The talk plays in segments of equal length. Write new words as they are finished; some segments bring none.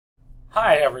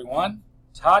Hi everyone,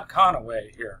 Todd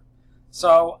Conaway here.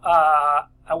 So I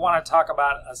want to talk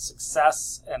about a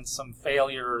success and some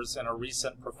failures in a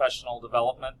recent professional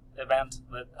development event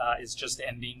that is just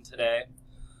ending today.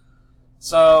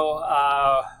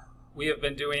 So we have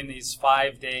been doing these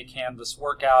 5-day Canvas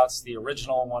workouts. The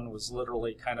original one was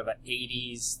literally kind of an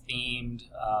 80s themed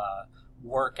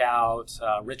workout,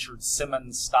 Richard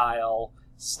Simmons style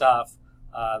stuff.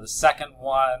 The second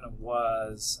one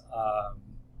was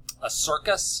a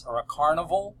circus or a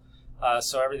carnival,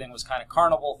 so everything was kind of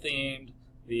carnival themed.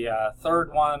 The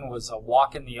third one was a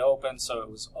walk in the open, so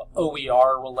it was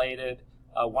OER related.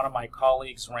 One of my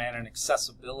colleagues ran an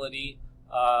accessibility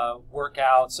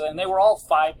workout, and they were all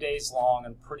 5 days long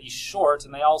and pretty short,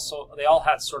 and they all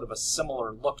had sort of a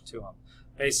similar look to them.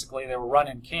 Basically, they were run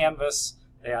in Canvas.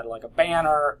 They had like a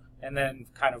banner and then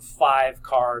kind of 5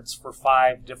 cards for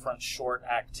 5 different short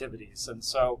activities. And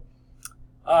so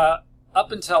up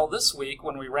until this week,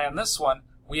 when we ran this one,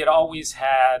 we had always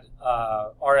had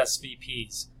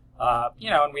RSVPs.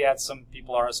 And we had some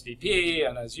people RSVP,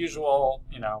 and as usual,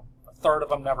 a third of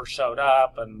them never showed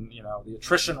up, and, the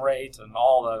attrition rate and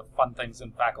all the fun things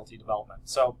in faculty development.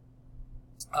 So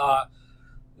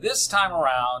this time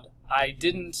around,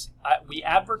 we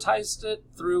advertised it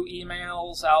through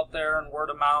emails out there and word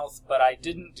of mouth, but I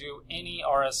didn't do any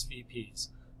RSVPs.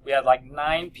 We had like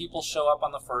 9 people show up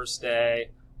on the first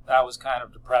day. That was kind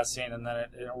of depressing, and then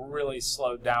it really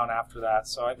slowed down after that.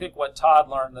 So I think what Todd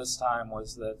learned this time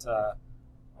was that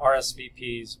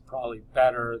RSVPs are probably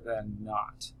better than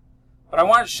not. But I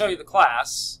wanted to show you the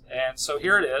class, and so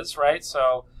here it is, right?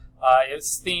 So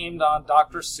it's themed on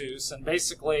Dr. Seuss, and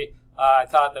basically I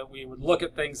thought that we would look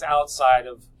at things outside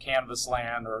of Canvas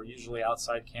land, or usually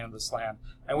outside Canvas land.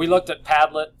 And we looked at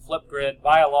Padlet, Flipgrid,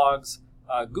 Biologs,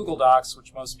 Google Docs,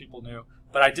 which most people knew.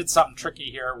 But I did something tricky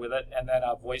here with it, and then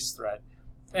a VoiceThread.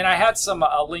 And I had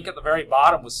a link at the very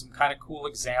bottom with some kind of cool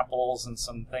examples and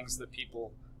some things that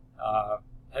people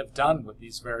have done with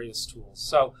these various tools.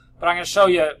 But I'm going to show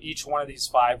you each one of these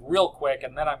 5 real quick,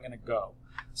 and then I'm going to go.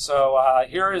 So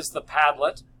here is the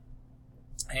Padlet,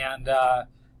 and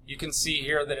you can see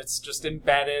here that it's just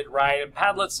embedded, right? And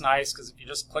Padlet's nice because if you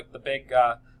just click the big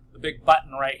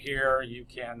button right here, you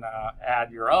can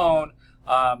add your own.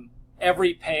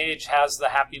 Every page has the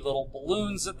happy little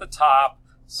balloons at the top,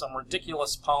 some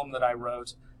ridiculous poem that I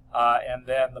wrote, and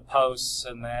then the posts,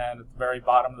 and then at the very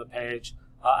bottom of the page,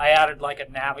 I added like a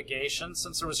navigation.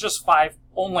 Since there was just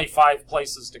only 5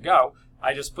 places to go,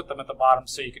 I just put them at the bottom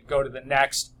so you could go to the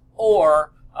next,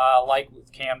 or like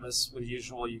with Canvas, with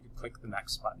usual, you could click the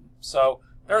next button. So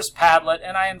there's Padlet,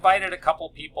 and I invited a couple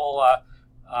people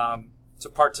to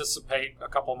participate a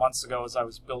couple months ago as I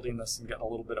was building this and getting a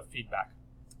little bit of feedback.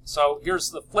 So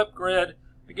here's the Flipgrid.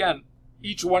 Again,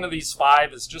 each one of these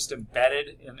 5 is just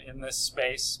embedded in this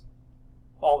space.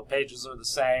 All the pages are the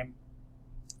same.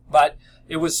 But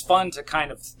it was fun to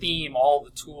kind of theme all the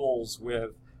tools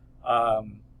with,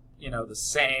 the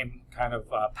same kind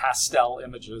of pastel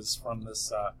images from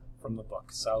the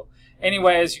book. So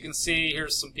anyway, as you can see,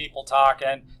 here's some people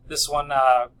talking. This one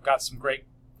got some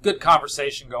good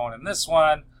conversation going in this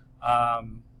one.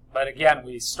 But again,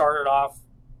 we started off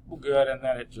good, and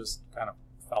then it just kind of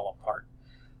fell apart.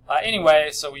 Anyway,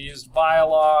 so we used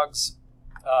Biologs.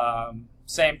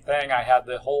 Same thing. I had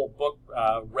the whole book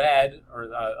read, or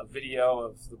a video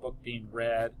of the book being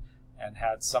read, and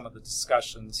had some of the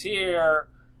discussions here.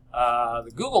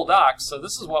 The Google Docs. So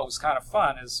this is what was kind of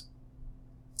fun is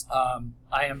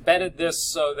I embedded this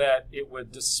so that it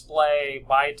would display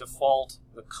by default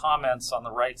the comments on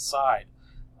the right side,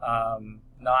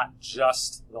 not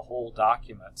just the whole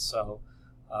document. So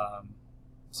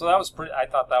that was I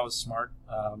thought that was smart,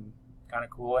 kind of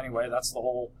cool. Anyway, that's the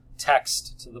whole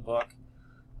text to the book.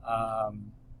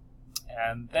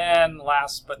 And then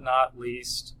last but not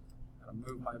least, I'm going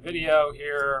to move my video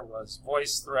here, was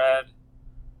VoiceThread.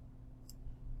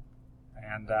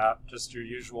 And just your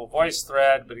usual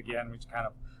VoiceThread, but again, we kind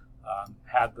of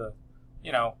had the,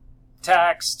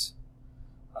 text,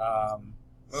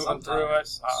 moving through it.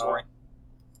 Sorry.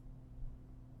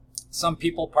 Some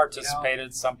people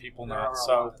participated, some people not.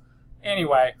 So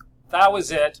anyway, that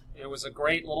was it. It was a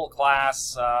great little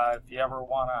class. If you ever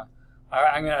want to,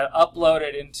 I'm going to upload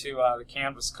it into the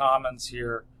Canvas Commons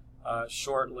here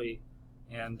shortly.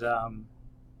 And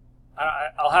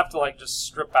I'll have to just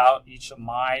strip out each of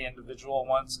my individual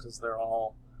ones because they're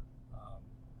all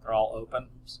open,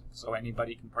 so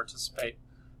anybody can participate.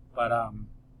 But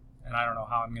and I don't know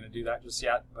how I'm going to do that just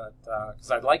yet, but because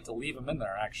I'd like to leave them in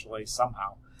there actually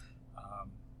somehow.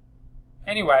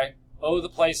 Anyway, the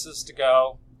places to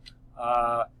go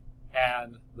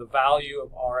and the value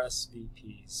of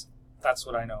RSVPs. That's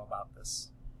what I know about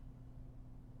this.